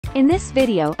In this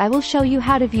video I will show you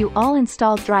how to view all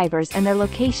installed drivers and their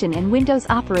location in Windows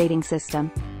operating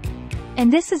system.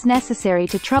 And this is necessary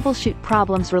to troubleshoot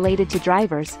problems related to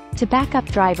drivers, to back up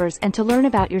drivers and to learn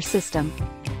about your system.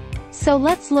 So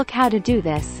let's look how to do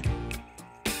this.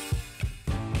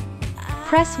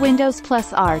 Press Windows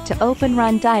plus R to open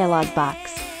Run dialog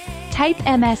box. Type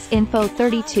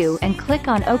msinfo32 and click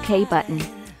on OK button.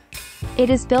 It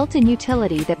is built-in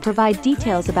utility that provide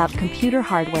details about computer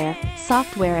hardware,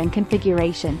 software and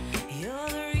configuration.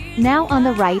 Now on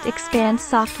the right expand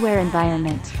Software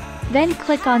Environment. Then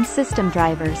click on System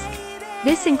Drivers.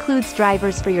 This includes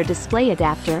drivers for your display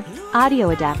adapter, audio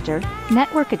adapter,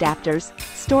 network adapters,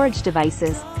 storage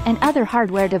devices, and other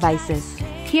hardware devices.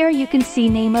 Here you can see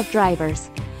name of drivers.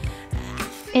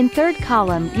 In third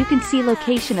column you can see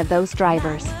location of those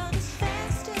drivers.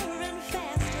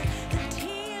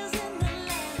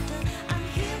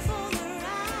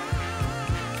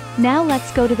 Now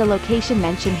let's go to the location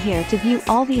mentioned here to view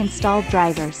all the installed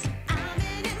drivers.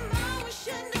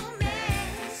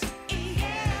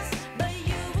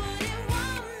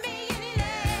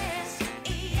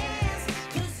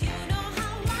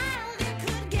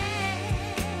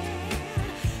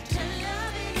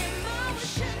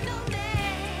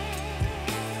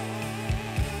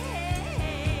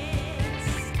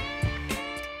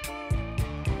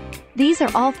 These are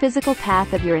all physical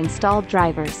path of your installed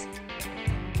drivers.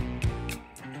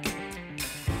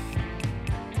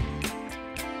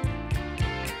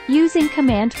 Using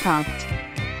command prompt.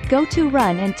 Go to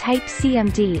Run and type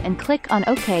CMD and click on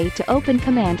OK to open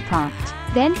command prompt.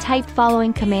 Then type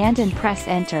following command and press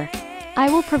Enter. I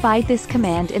will provide this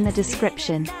command in the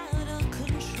description.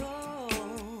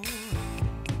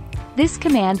 This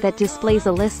command that displays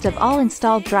a list of all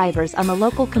installed drivers on the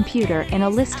local computer in a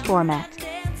list format.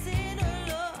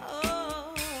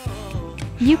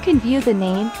 You can view the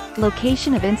name,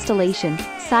 location of installation,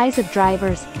 size of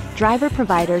drivers, driver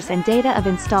providers and data of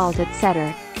installed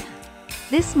etc.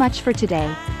 This much for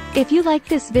today. If you like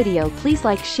this video please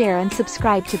like, share and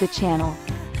subscribe to the channel.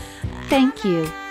 Thank you.